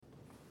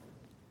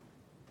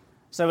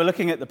So we're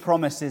looking at the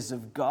promises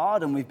of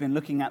God, and we've been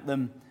looking at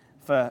them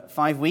for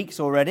 5 weeks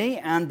already.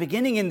 And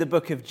beginning in the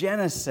book of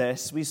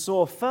Genesis, we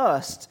saw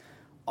first,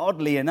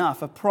 oddly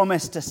enough, a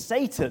promise to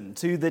Satan,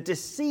 to the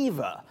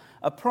deceiver,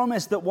 a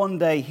promise that one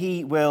day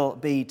he will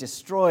be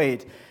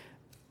destroyed.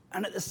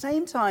 And at the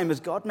same time as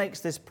God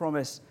makes this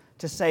promise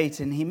to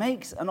Satan, he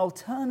makes an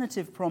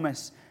alternative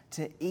promise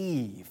to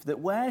Eve, that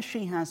where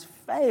she has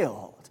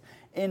failed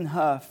in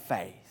her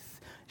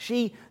faith,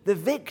 she, the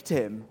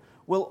victim,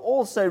 will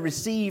also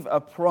receive a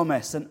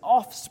promise. An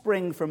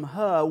offspring from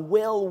her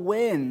will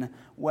win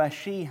where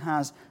she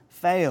has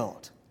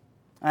failed.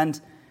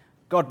 And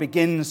God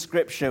begins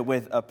Scripture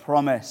with a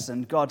promise,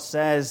 and God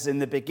says in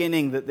the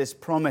beginning that this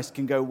promise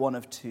can go one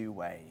of two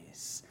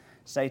ways,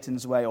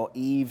 Satan's way or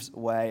Eve's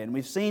way. And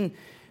we've seen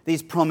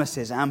these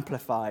promises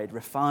amplified,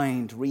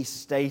 refined,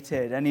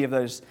 restated. Any of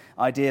those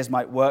ideas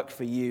might work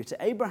for you. To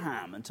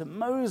Abraham and to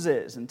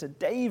Moses and to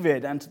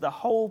David and to the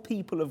whole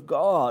people of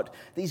God.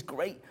 These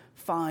great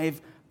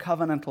 5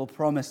 covenantal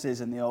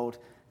promises in the Old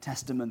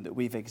Testament that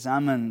we've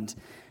examined.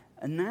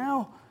 And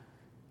now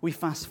we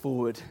fast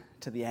forward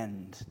to the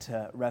end,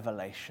 to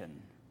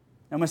Revelation.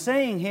 And we're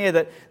saying here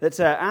that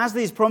as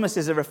these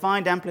promises are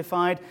refined,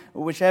 amplified,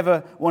 or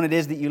whichever one it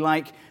is that you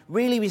like,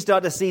 really we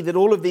start to see that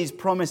all of these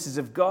promises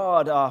of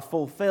God are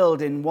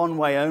fulfilled in one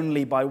way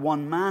only, by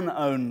one man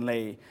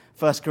only.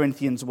 1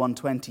 Corinthians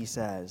 1:20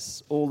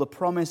 says, all the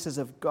promises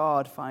of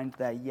God find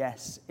their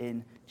yes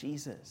in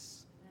Jesus.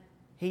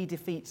 He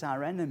defeats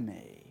our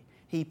enemy.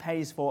 He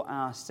pays for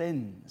our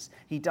sins.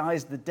 He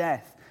dies the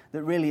death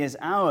that really is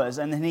ours.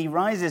 And then he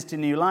rises to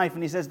new life.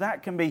 And he says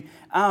that can be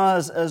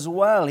ours as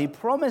well. He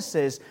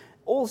promises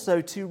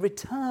also to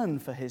return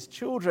for his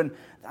children.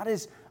 That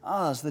is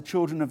us, the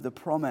children of the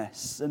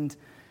promise. And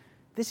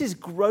this is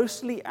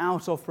grossly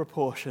out of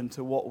proportion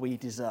to what we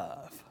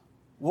deserve.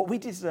 What we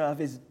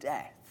deserve is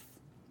death.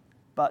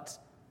 But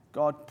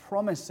God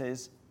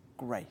promises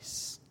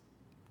grace.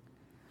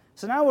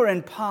 So now we're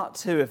in part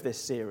 2 of this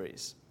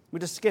series. We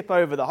just skip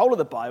over the whole of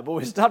the Bible.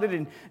 We started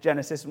in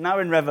Genesis, now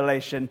in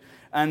Revelation,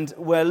 and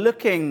we're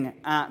looking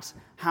at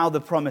how the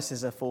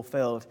promises are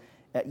fulfilled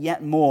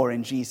yet more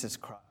in Jesus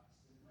Christ.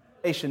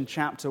 Revelation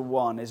chapter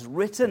 1 is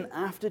written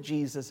after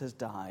Jesus has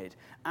died,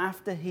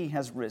 after he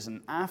has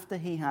risen, after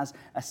he has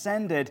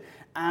ascended,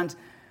 and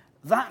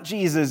that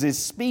Jesus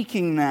is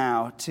speaking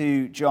now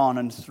to John,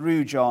 and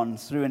through John,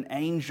 through an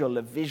angel,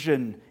 a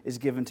vision is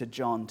given to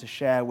John to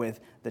share with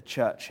the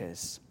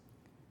churches.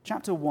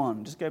 Chapter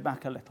 1, just go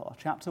back a little.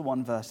 Chapter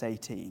 1, verse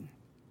 18.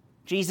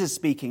 Jesus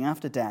speaking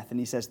after death, and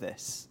he says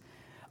this,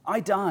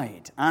 I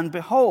died, and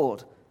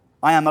behold,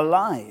 I am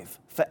alive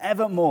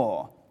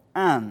forevermore,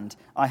 and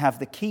I have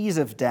the keys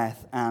of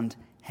death and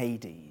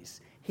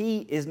Hades. He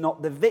is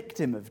not the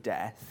victim of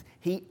death.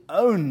 He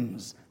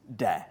owns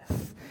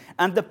death.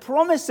 And the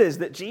promises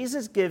that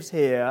Jesus gives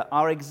here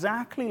are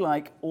exactly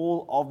like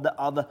all of the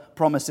other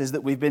promises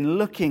that we've been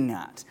looking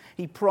at.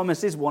 He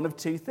promises one of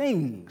two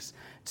things,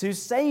 to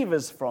save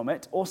us from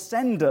it or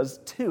send us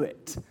to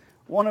it.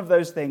 One of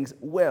those things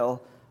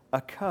will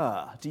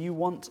occur. Do you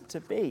want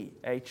to be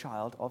a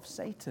child of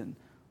Satan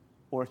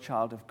or a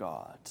child of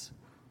God?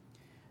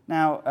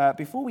 Now,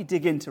 before we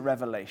dig into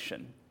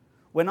Revelation,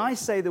 when I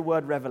say the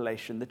word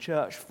revelation, the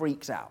church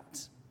freaks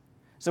out.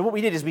 So what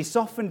we did is we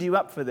softened you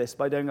up for this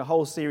by doing a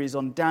whole series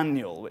on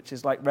Daniel, which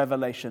is like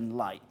Revelation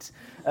light.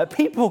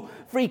 People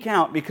freak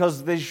out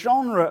because the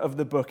genre of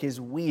the book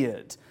is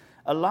weird.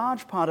 A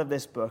large part of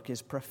this book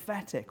is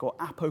prophetic or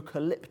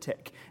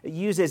apocalyptic. It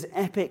uses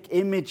epic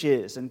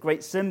images and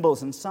great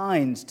symbols and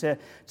signs to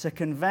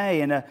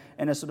convey in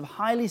a sort of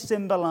highly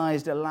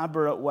symbolized,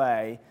 elaborate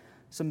way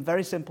some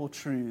very simple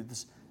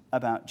truths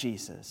about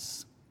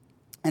Jesus.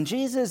 And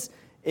Jesus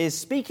is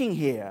speaking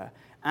here,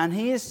 and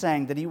he is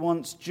saying that he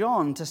wants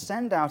John to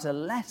send out a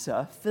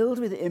letter filled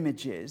with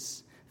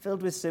images,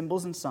 filled with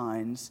symbols and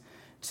signs,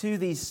 to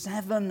these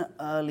 7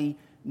 early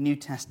New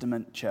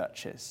Testament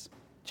churches.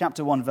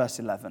 Chapter 1, verse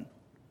 11.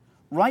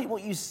 Write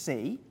what you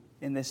see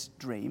in this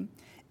dream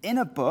in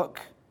a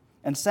book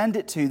and send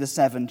it to the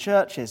 7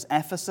 churches,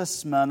 Ephesus,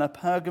 Smyrna,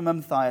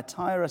 Pergamum,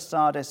 Thyatira,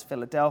 Sardis,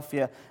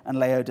 Philadelphia, and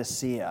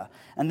Laodicea.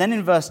 And then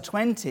in verse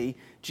 20,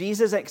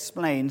 Jesus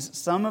explains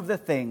some of the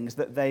things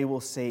that they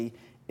will see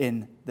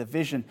in the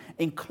vision,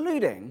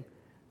 including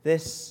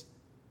this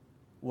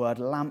word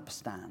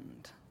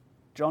lampstand.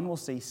 John will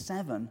see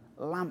 7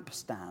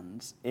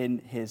 lampstands in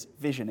his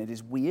vision. It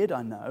is weird,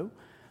 I know,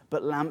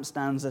 but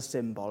lampstands are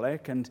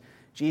symbolic, and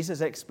Jesus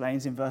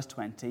explains in verse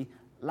 20,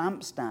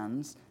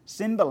 lampstands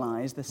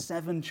symbolize the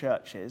 7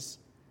 churches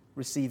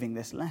receiving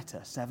this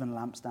letter. 7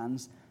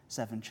 lampstands,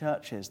 7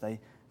 churches. They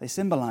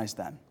symbolize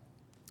them.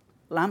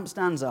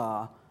 Lampstands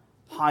are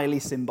highly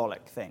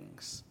symbolic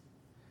things.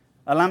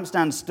 A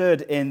lampstand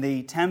stood in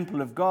the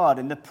temple of God,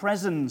 in the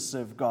presence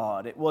of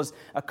God. It was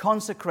a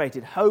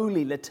consecrated,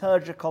 holy,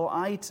 liturgical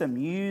item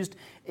used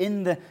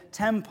in the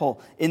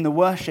temple, in the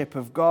worship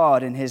of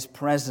God, in his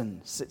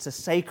presence. It's a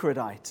sacred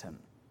item.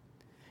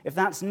 If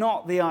that's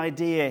not the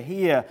idea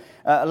here,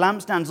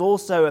 lampstands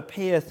also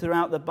appear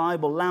throughout the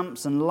Bible.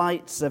 Lamps and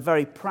lights are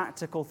very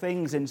practical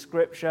things in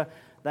Scripture.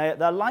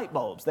 They're light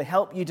bulbs. They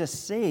help you to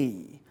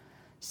see.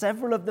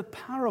 Several of the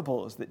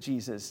parables that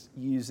Jesus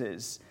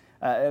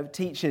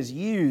teachers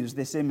use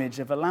this image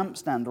of a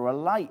lampstand or a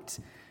light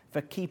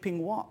for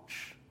keeping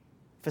watch,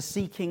 for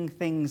seeking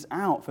things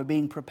out, for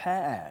being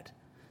prepared.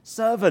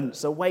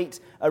 Servants await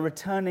a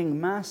returning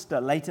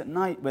master late at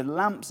night with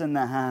lamps in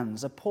their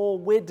hands. A poor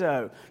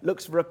widow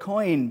looks for a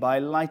coin by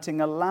lighting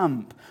a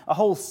lamp. A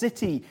whole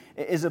city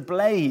is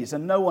ablaze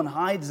and no one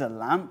hides a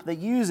lamp. They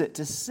use it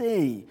to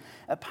see.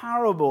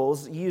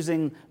 Parables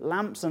using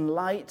lamps and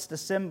lights to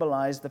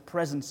symbolize the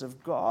presence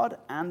of God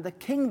and the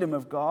kingdom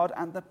of God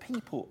and the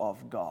people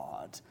of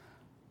God.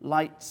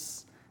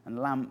 Lights and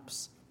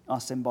lamps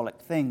are symbolic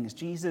things.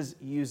 Jesus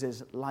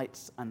uses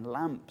lights and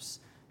lamps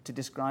to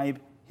describe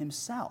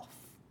himself.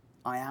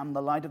 I am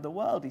the light of the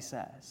world, he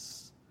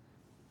says.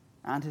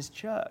 And his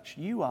church,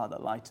 you are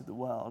the light of the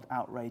world,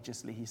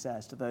 outrageously, he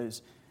says, to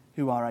those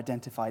who are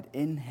identified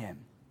in him.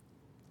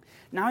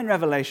 Now in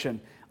Revelation,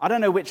 I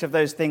don't know which of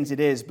those things it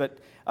is, but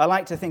I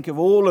like to think of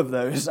all of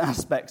those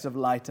aspects of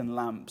light and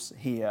lamps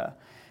here.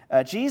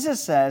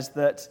 Jesus says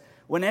that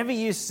whenever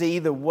you see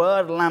the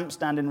word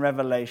lampstand in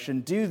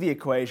Revelation, do the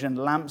equation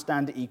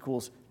lampstand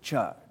equals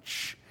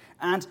church.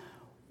 And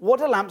what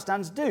do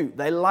lampstands do?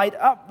 They light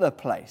up the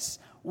place.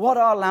 What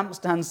are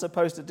lampstands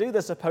supposed to do?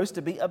 They're supposed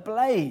to be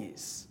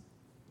ablaze.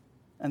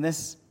 And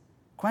this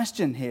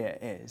question here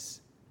is,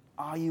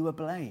 are you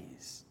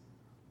ablaze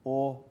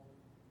or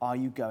are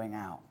you going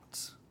out?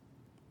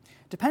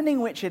 Depending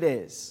which it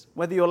is,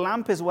 whether your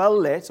lamp is well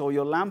lit or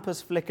your lamp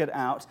has flickered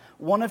out,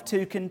 one of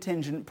two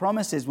contingent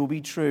promises will be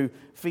true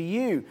for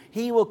you.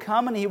 He will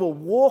come and he will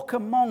walk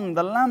among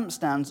the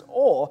lampstands,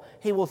 or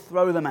he will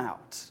throw them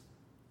out.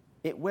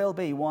 It will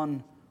be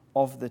one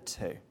of the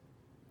two.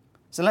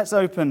 So let's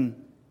open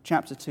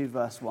chapter 2,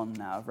 verse 1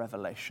 now of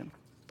Revelation.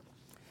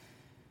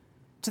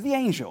 To the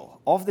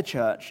angel of the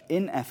church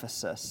in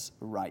Ephesus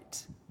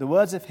write, the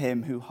words of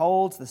him who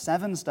holds the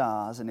 7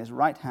 stars in his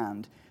right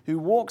hand, who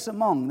walks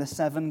among the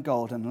 7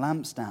 golden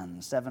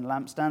lampstands. 7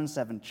 lampstands,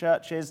 7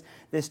 churches.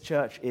 This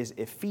church is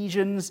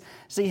Ephesians.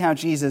 See how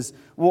Jesus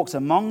walks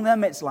among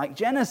them? It's like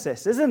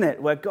Genesis, isn't it?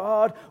 Where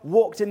God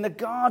walked in the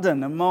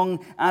garden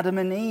among Adam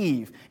and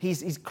Eve.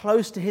 He's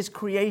close to his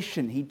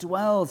creation. He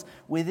dwells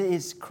with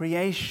his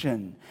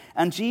creation.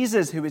 And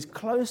Jesus, who is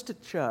close to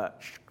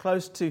church,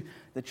 close to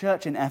the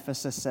church in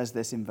Ephesus, says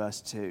this in verse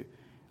 2.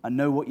 I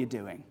know what you're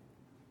doing.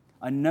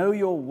 I know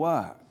your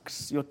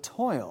works, your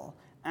toil,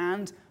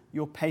 and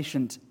your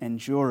patient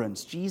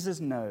endurance. Jesus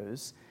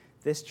knows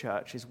this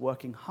church is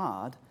working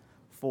hard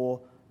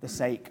for the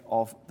sake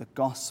of the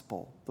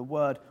gospel. The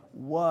word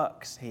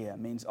works here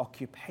means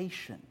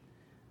occupation.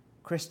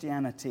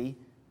 Christianity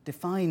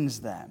defines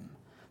them.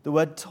 The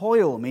word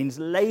toil means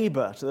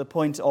labor to the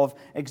point of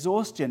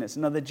exhaustion. It's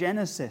another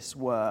Genesis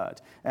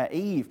word.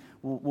 Eve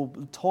will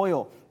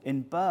toil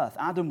in birth.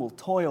 Adam will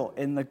toil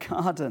in the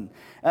garden.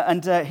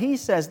 And he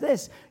says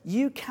this,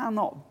 you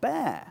cannot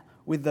bear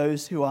with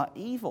those who are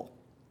evil.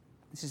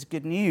 This is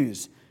good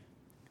news.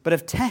 But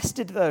have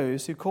tested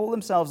those who call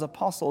themselves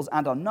apostles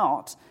and are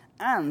not,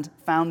 and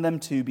found them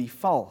to be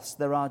false.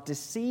 There are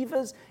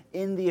deceivers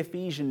in the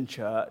Ephesian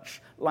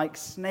church, like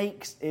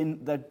snakes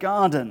in the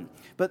garden.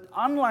 But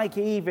unlike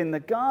Eve in the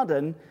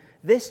garden,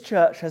 this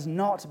church has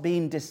not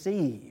been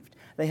deceived.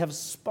 They have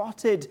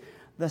spotted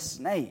the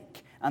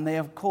snake, and they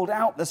have called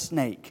out the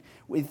snake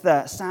with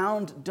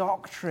sound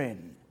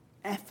doctrine.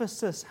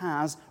 Ephesus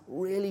has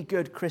really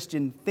good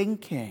Christian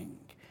thinking.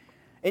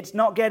 It's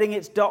not getting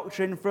its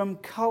doctrine from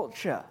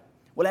culture.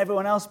 Well,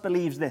 everyone else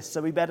believes this,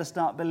 so we better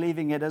start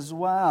believing it as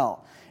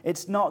well.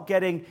 It's not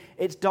getting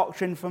its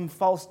doctrine from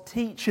false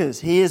teachers.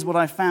 Here's what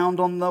I found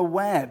on the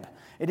web.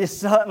 It is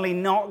certainly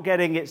not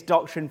getting its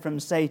doctrine from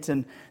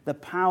Satan. The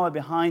power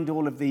behind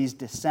all of these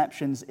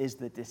deceptions is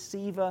the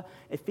deceiver.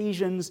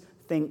 Ephesians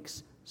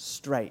thinks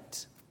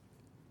straight.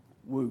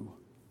 Woo.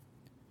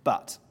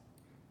 But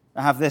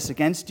I have this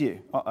against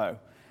you.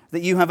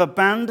 That you have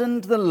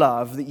abandoned the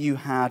love that you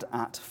had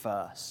at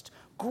first.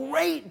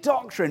 Great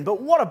doctrine,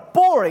 but what a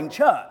boring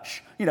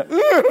church.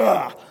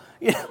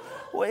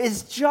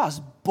 It's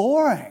just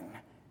boring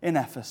in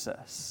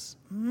Ephesus.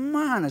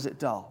 Man, is it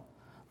dull.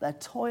 They're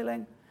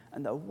toiling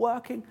and they're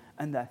working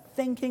and they're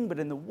thinking, but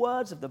in the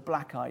words of the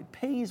Black Eyed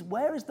Peas,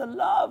 where is the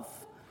love?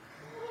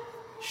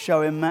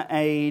 Showing my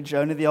age,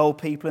 only the old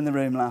people in the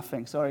room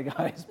laughing. Sorry,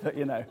 guys, but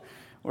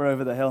we're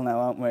over the hill now,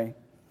 aren't we?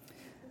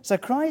 So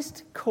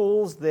Christ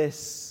calls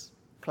this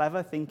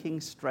clever,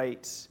 thinking,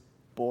 straight,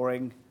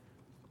 boring,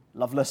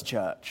 loveless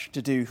church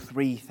to do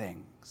 3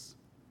 things.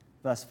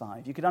 Verse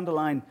 5. You could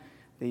underline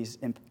these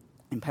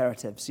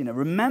imperatives.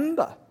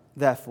 Remember,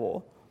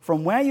 therefore,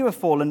 from where you have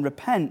fallen,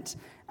 repent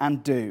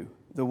and do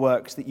the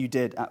works that you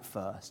did at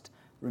first.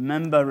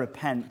 Remember,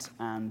 repent,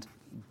 and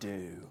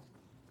do.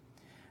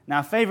 Now,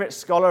 a favorite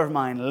scholar of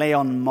mine,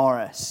 Leon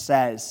Morris,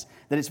 says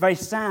that it's very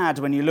sad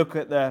when you look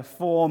at the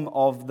form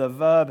of the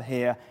verb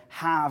here,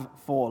 have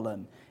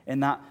fallen. in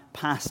that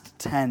past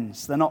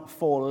tense. They're not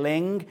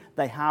falling,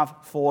 they have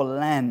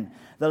fallen.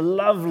 The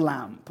love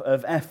lamp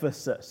of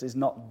Ephesus is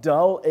not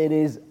dull, it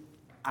is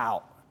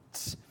out.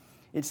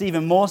 It's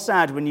even more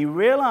sad when you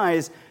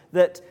realize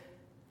that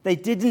they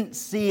didn't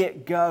see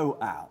it go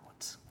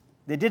out.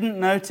 They didn't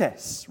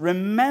notice.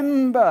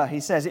 Remember, he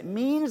says, it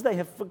means they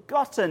have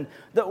forgotten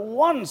that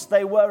once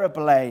they were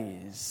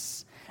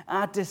ablaze.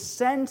 Our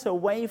descent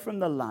away from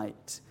the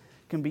light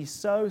can be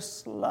so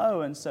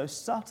slow and so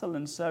subtle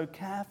and so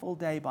careful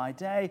day by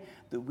day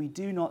that we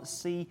do not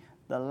see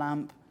the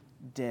lamp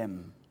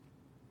dim.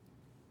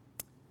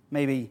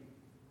 Maybe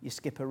you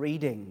skip a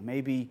reading.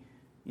 Maybe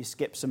you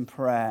skip some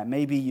prayer.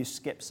 Maybe you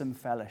skip some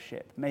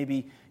fellowship.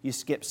 Maybe you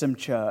skip some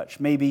church.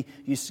 Maybe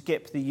you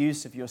skip the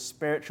use of your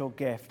spiritual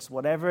gifts.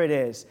 Whatever it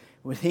is,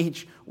 with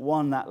each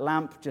one, that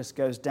lamp just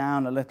goes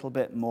down a little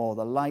bit more.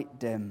 The light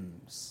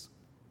dims.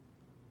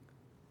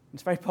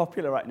 It's very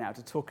popular right now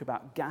to talk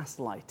about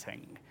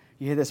gaslighting.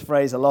 You hear this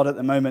phrase a lot at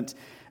the moment.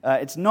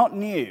 It's not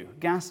new.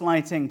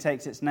 Gaslighting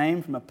takes its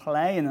name from a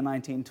play in the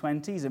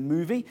 1920s, a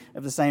movie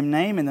of the same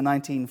name in the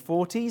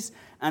 1940s.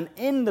 And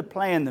in the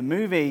play and the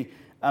movie,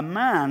 a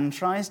man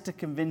tries to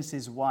convince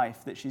his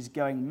wife that she's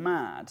going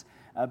mad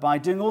by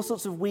doing all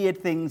sorts of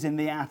weird things in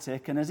the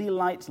attic. And as he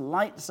lights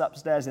lights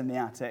upstairs in the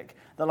attic,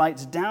 the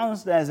lights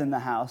downstairs in the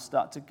house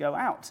start to go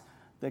out.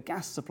 The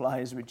gas supply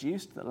is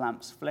reduced, the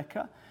lamps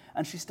flicker,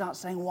 and she starts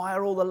saying, "Why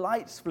are all the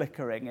lights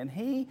flickering?" And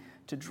he,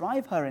 to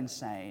drive her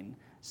insane,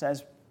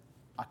 says,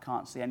 "I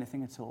can't see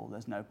anything at all,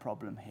 there's no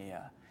problem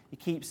here." He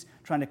keeps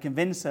trying to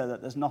convince her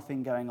that there's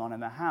nothing going on in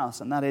the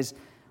house, and that is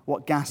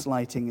what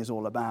gaslighting is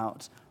all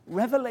about.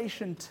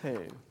 Revelation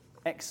 2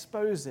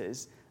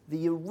 exposes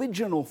the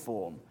original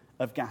form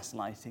of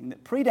gaslighting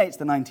that predates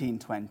the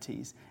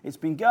 1920s. It's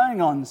been going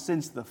on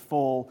since the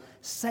fall.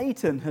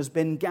 Satan has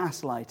been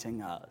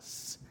gaslighting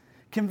us,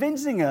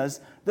 convincing us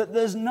that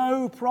there's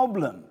no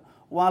problem,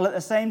 while at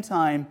the same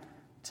time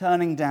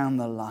turning down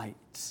the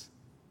light.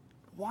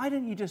 Why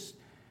don't you just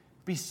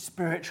be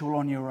spiritual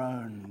on your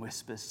own,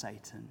 whispers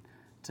Satan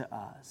to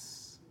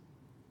us.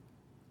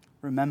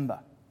 Remember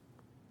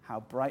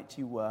how bright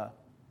you were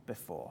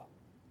before.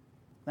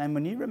 Then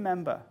when you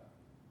remember,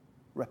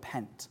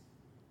 repent.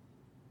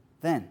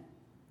 Then,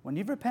 when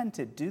you've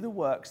repented, do the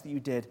works that you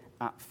did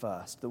at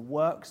first, the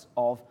works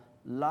of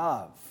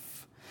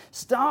love.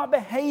 Start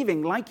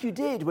behaving like you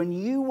did when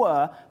you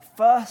were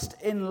first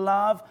in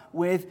love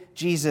with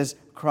Jesus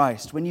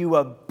Christ, when you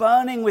were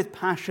burning with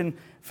passion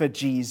for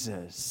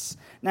Jesus.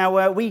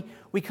 Now, we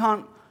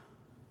can't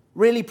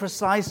really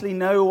precisely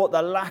know what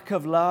the lack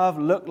of love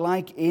looked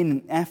like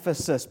in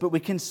Ephesus, but we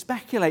can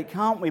speculate,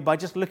 can't we, by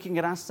just looking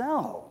at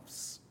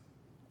ourselves.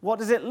 What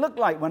does it look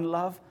like when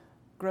love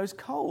grows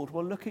cold?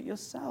 Well, look at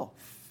yourself.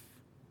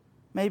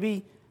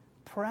 Maybe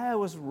prayer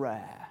was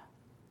rare.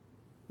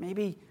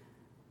 Maybe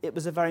it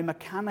was a very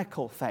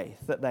mechanical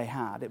faith that they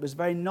had. It was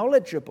very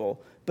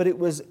knowledgeable, but it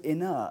was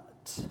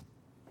inert.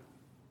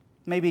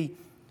 Maybe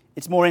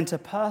it's more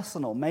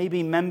interpersonal.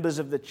 Maybe members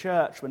of the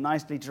church were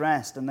nicely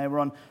dressed and they were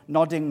on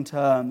nodding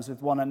terms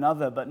with one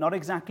another, but not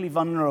exactly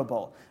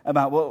vulnerable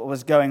about what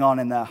was going on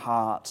in their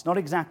hearts, not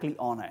exactly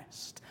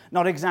honest,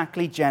 not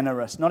exactly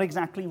generous, not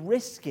exactly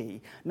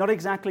risky, not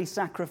exactly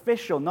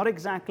sacrificial, not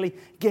exactly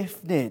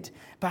gifted.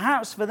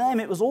 Perhaps for them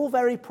it was all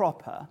very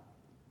proper,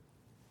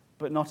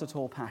 but not at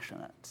all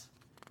passionate.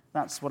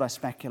 That's what I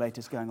speculate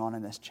is going on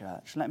in this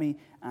church. Let me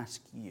ask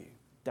you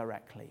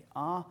directly,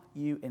 are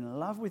you in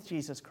love with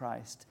Jesus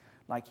Christ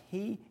like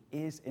he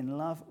is in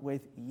love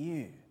with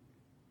you?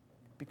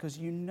 Because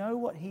you know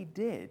what he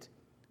did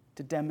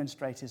to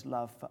demonstrate his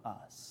love for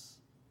us,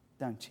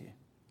 don't you?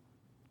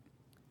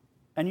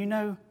 And you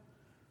know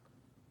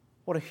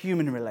what a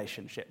human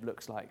relationship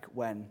looks like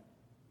when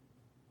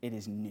it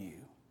is new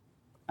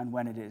and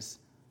when it is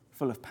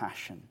full of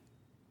passion.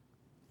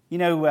 You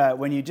know,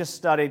 when you just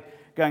started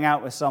going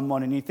out with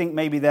someone and you think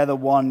maybe they're the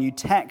one, you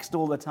text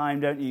all the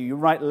time, don't you? You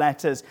write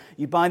letters,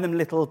 you buy them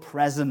little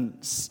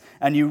presents,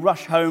 and you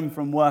rush home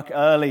from work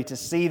early to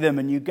see them,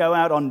 and you go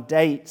out on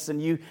dates,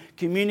 and you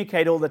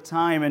communicate all the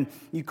time, and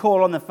you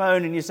call on the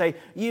phone and you say,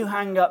 you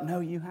hang up,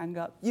 no, you hang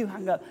up, you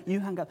hang up, you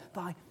hang up,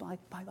 bye, bye,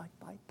 bye, bye,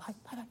 bye, bye,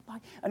 bye,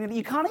 bye. And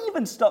you can't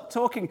even stop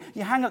talking.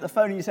 You hang up the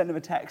phone and you send them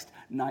a text,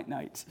 night,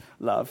 night,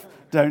 love,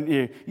 don't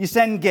you? You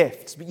send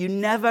gifts, but you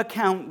never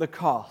count the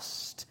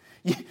cost.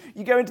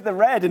 You go into the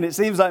red and it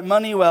seems like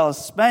money well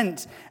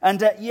spent.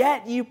 And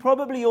yet you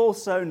probably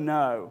also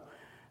know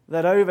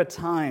that over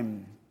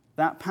time,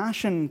 that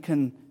passion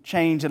can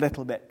change a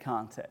little bit,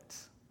 can't it?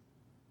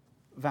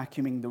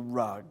 Vacuuming the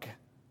rug,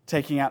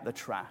 taking out the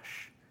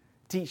trash,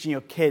 teaching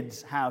your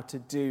kids how to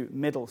do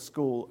middle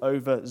school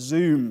over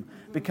Zoom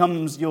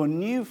becomes your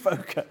new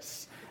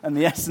focus and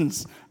the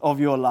essence of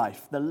your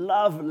life. The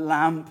love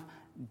lamp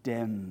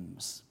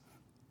dims.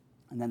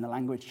 And then the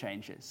language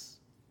changes.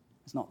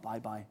 It's not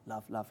bye-bye,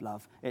 love, love,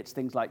 love. It's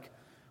things like,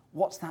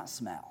 what's that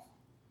smell?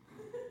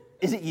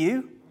 Is it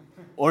you?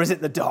 Or is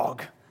it the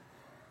dog?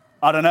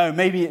 I don't know,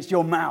 maybe it's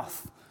your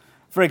mouth.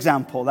 For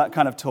example, that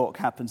kind of talk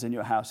happens in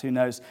your house. Who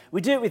knows?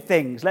 We do it with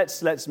things.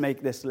 Let's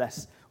make this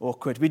less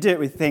awkward. We do it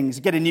with things.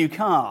 You get a new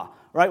car,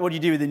 right? What do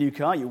you do with a new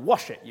car? You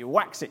wash it, you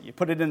wax it, you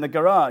put it in the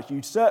garage.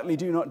 You certainly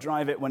do not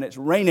drive it when it's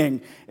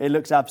raining. It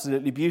looks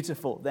absolutely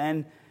beautiful.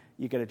 Then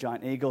you get a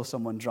giant eagle,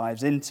 someone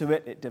drives into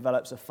it, it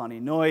develops a funny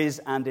noise,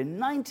 and in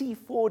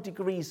 94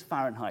 degrees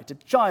Fahrenheit, a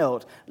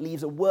child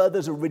leaves a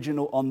Werther's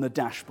Original on the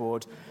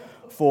dashboard,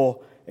 for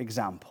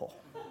example.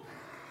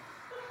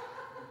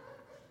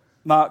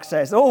 Mark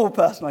says,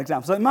 personal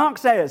examples. So Mark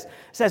says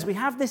we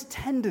have this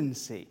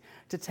tendency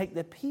to take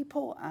the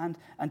people and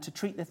to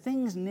treat the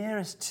things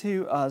nearest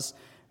to us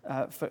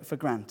for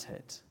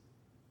granted.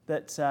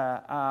 That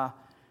our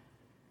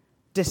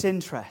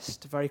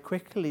disinterest very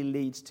quickly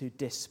leads to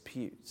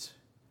dispute.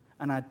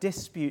 And our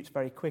dispute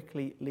very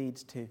quickly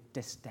leads to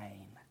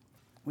disdain.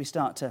 We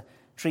start to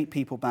treat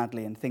people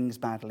badly and things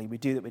badly. We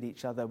do it with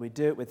each other. We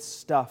do it with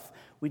stuff.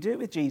 We do it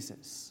with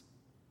Jesus.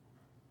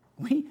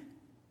 We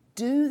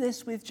do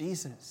this with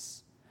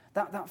Jesus.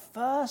 That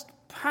first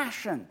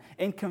passion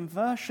in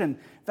conversion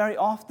very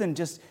often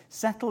just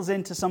settles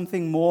into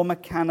something more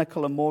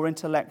mechanical and more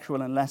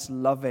intellectual and less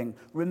loving.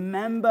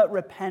 Remember,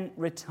 repent,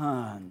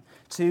 return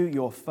to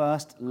your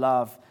first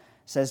love,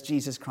 says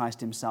Jesus Christ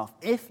himself.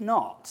 If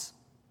not,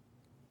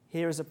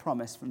 here is a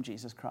promise from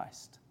Jesus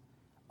Christ.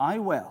 I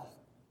will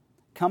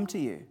come to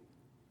you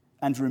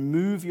and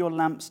remove your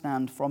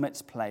lampstand from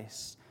its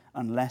place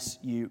unless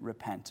you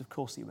repent. Of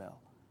course he will.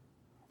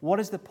 What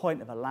is the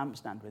point of a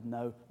lampstand with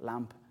no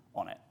lamp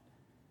on it?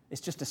 It's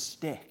just a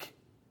stick.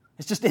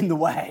 It's just in the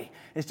way.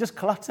 It's just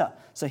clutter.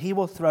 So he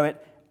will throw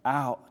it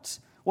out.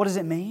 What does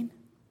it mean?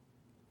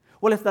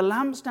 Well, if the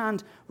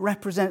lampstand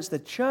represents the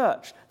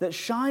church that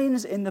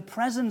shines in the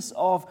presence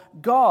of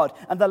God,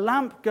 and the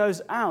lamp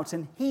goes out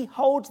and he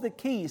holds the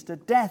keys to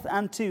death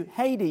and to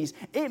Hades,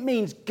 it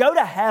means go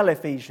to hell,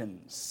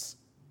 Ephesians.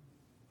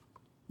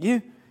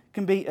 You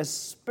can be as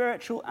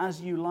spiritual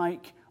as you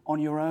like on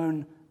your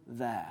own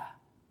there.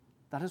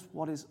 That is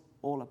what it's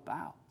all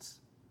about.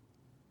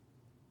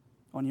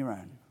 On your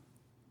own.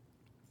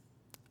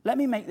 Let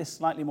me make this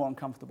slightly more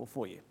uncomfortable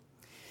for you.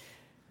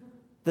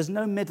 There's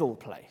no middle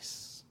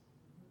place.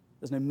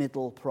 There's no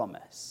middle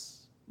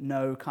promise.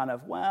 No kind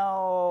of,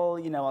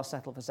 I'll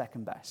settle for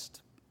second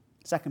best.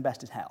 Second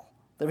best is hell.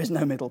 There is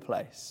no middle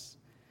place.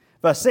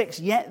 Verse 6,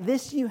 yet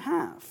this you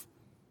have.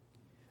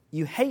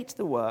 You hate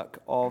the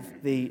work of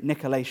the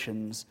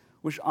Nicolaitans,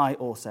 which I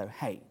also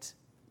hate.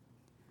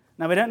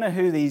 Now, we don't know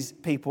who these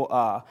people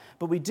are,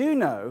 but we do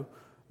know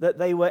that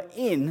they were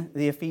in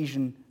the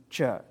Ephesian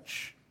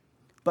church,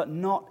 but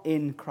not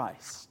in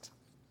Christ.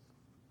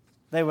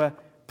 They were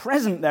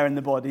present there in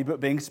the body,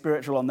 but being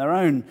spiritual on their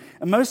own.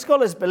 And most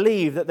scholars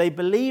believe that they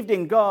believed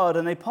in God,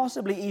 and they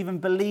possibly even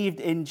believed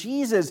in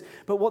Jesus,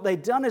 but what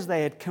they'd done is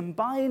they had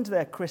combined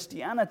their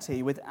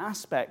Christianity with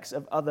aspects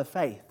of other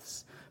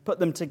faiths, put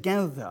them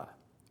together.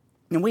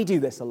 And we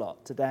do this a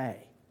lot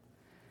today.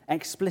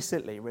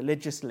 Explicitly,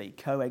 religiously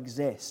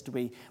coexist.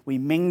 We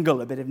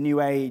mingle a bit of New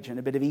Age and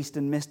a bit of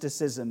Eastern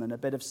mysticism and a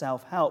bit of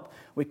self-help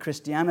with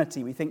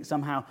Christianity. We think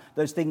somehow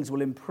those things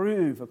will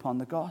improve upon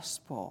the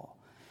gospel.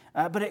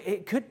 But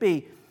it could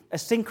be a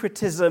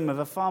syncretism of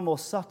a far more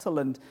subtle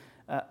and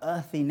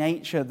earthy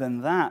nature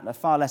than that, a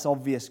far less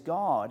obvious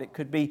God. It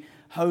could be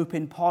hope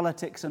in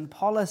politics and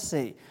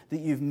policy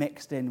that you've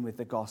mixed in with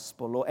the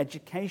gospel, or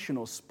education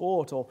or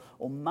sport or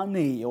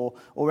money or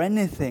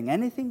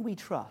anything we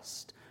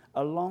trust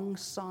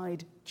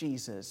alongside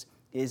Jesus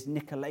is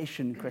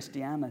Nicolaitan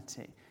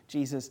Christianity.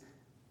 Jesus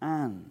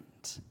and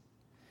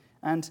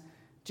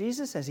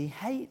Jesus says he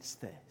hates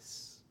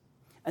this.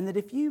 And that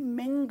if you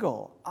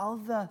mingle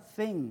other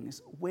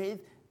things with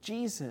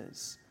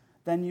Jesus,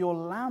 then your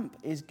lamp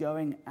is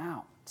going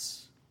out.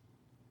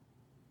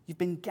 You've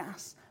been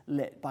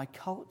gaslit by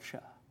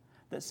culture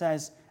that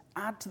says,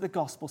 add to the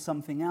gospel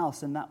something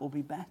else and that will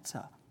be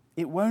better.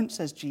 It won't,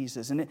 says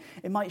Jesus. And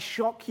it might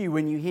shock you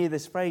when you hear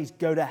this phrase,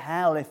 go to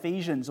hell,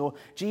 Ephesians, or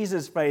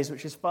Jesus' phrase,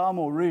 which is far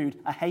more rude,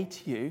 I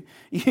hate you.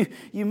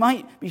 You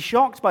might be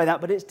shocked by that,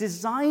 but it's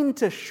designed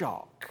to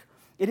shock.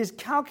 It is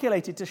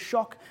calculated to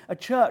shock a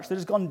church that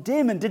has gone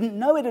dim and didn't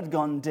know it had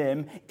gone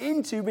dim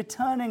into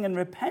returning and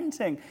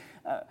repenting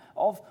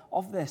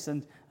of this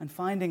and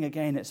finding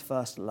again its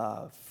first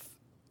love.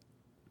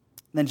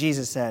 Then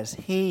Jesus says,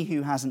 he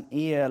who has an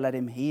ear, let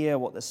him hear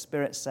what the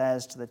Spirit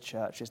says to the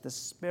churches. The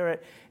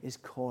Spirit is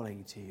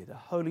calling to you. The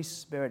Holy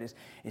Spirit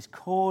is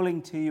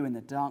calling to you in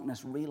the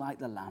darkness. Relight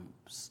the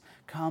lamps.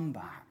 Come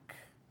back.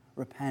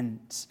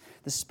 Repent.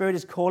 The Spirit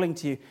is calling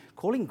to you,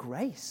 calling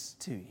grace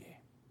to you.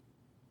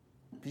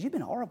 Because you've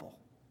been horrible.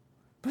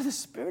 But the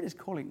Spirit is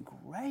calling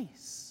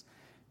grace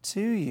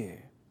to you.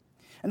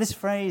 And this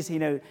phrase,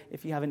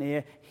 if you have an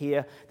ear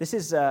here, this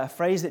is a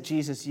phrase that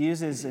Jesus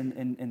uses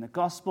in the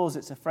Gospels.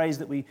 It's a phrase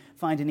that we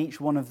find in each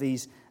one of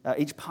these,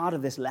 each part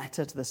of this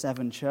letter to the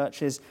 7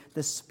 churches.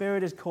 The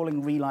Spirit is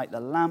calling relight the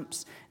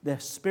lamps. The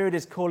Spirit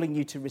is calling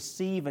you to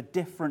receive a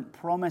different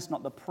promise,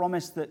 not the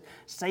promise that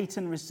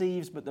Satan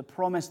receives, but the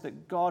promise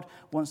that God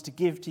wants to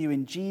give to you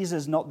in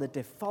Jesus, not the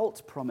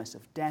default promise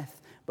of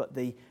death, but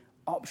the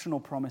optional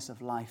promise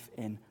of life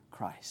in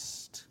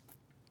Christ.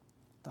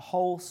 The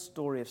whole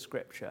story of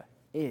Scripture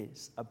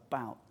is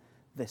about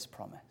this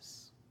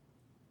promise.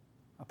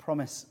 A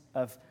promise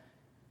of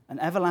an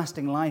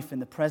everlasting life in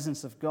the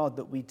presence of God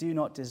that we do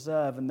not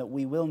deserve and that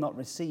we will not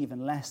receive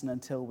unless and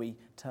until we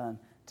turn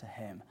to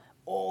Him.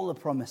 All the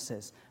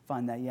promises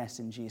find their yes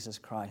in Jesus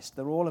Christ.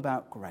 They're all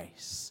about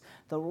grace.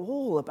 They're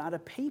all about a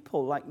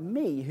people like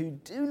me who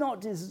do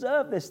not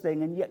deserve this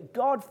thing, and yet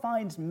God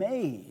finds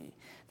me.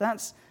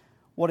 That's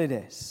what it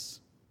is.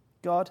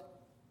 God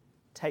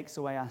takes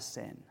away our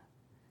sin,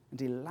 and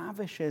He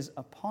lavishes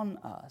upon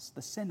us,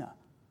 the sinner,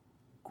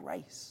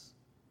 grace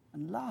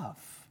and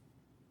love.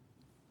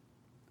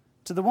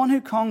 To the one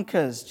who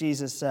conquers,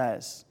 Jesus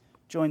says,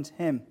 joins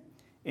Him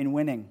in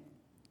winning.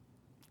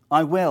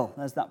 I will,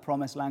 there's that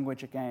promise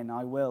language again,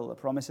 I will, the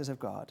promises of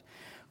God,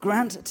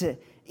 grant to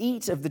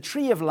eat of the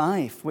tree of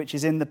life, which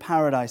is in the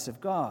paradise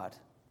of God.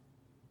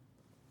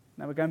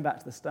 Now we're going back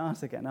to the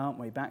start again, aren't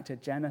we? Back to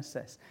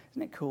Genesis.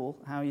 Isn't it cool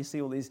how you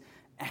see all these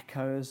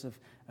echoes of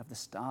the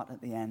start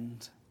at the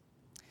end?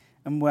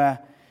 And we're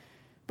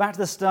back to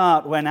the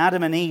start when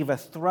Adam and Eve are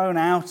thrown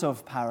out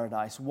of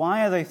paradise.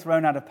 Why are they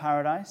thrown out of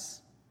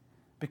paradise?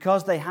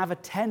 Because they have a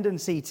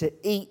tendency to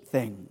eat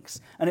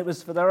things. And it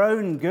was for their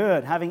own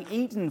good. Having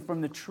eaten from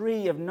the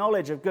tree of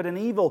knowledge of good and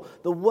evil,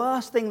 the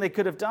worst thing they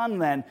could have done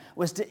then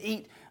was to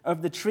eat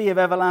of the tree of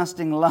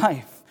everlasting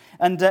life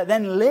and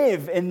then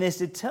live in this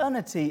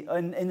eternity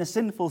in the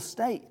sinful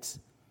state.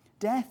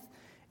 Death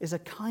is a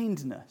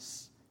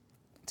kindness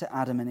to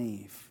Adam and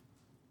Eve.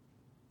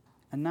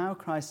 And now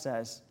Christ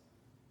says,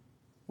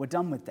 we're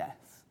done with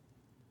death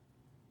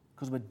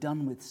because we're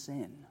done with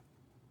sin.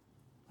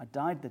 I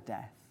died the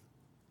death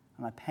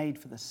and I paid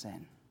for the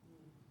sin.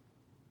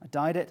 I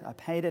died it, I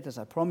paid it as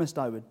I promised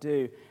I would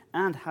do,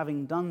 and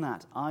having done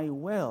that, I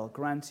will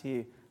grant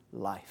you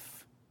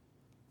life.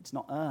 It's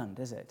not earned,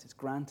 is it? It's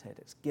granted,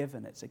 it's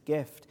given, it's a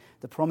gift.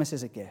 The promise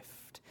is a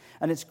gift.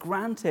 And it's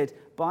granted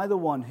by the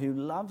one who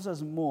loves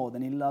us more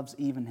than He loves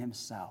even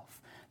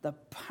Himself. The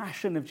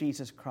passion of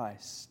Jesus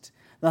Christ.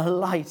 The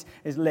light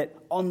is lit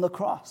on the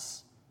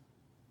cross.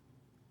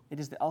 It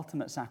is the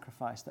ultimate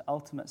sacrifice, the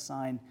ultimate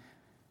sign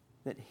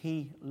that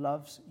He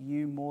loves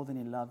you more than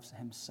He loves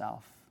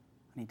Himself.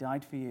 And He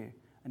died for you,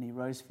 and He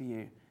rose for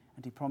you,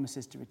 and He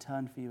promises to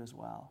return for you as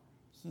well.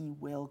 He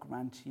will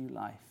grant you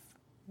life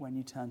when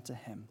you turn to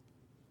Him.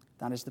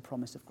 That is the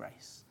promise of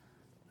grace.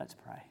 Let's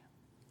pray.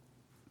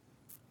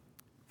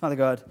 Father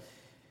God,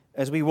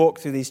 as we walk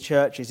through these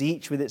churches,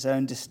 each with its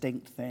own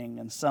distinct thing,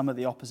 and some are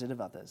the opposite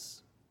of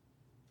others,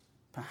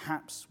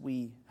 perhaps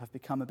we have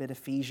become a bit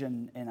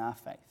Ephesian in our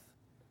faith.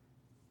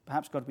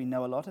 Perhaps, God, we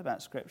know a lot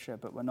about Scripture,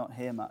 but we're not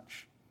here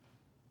much.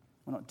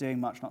 We're not doing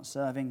much, not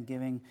serving,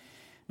 giving,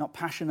 not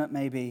passionate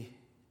maybe.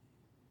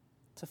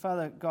 So,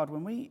 Father God,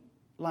 when we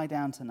lie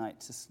down tonight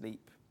to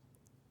sleep,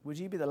 would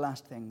You be the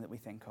last thing that we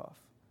think of?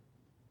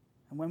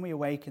 And when we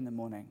awake in the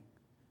morning,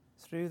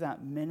 through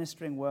that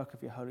ministering work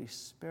of Your Holy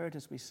Spirit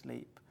as we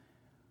sleep,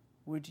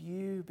 would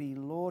You be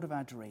Lord of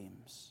our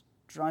dreams,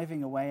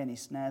 driving away any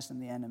snares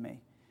from the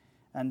enemy?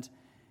 And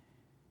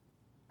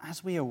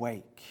as we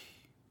awake,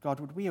 God,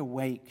 would we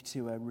awake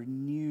to a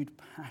renewed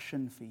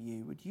passion for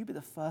You? Would You be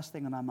the first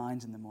thing on our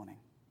minds in the morning?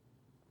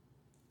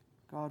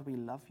 God, we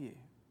love You.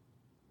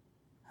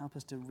 Help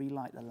us to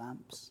relight the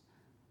lamps.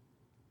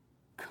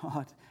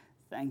 God,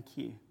 thank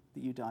You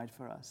that You died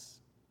for us.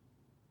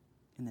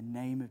 In the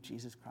name of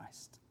Jesus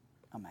Christ,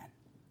 amen.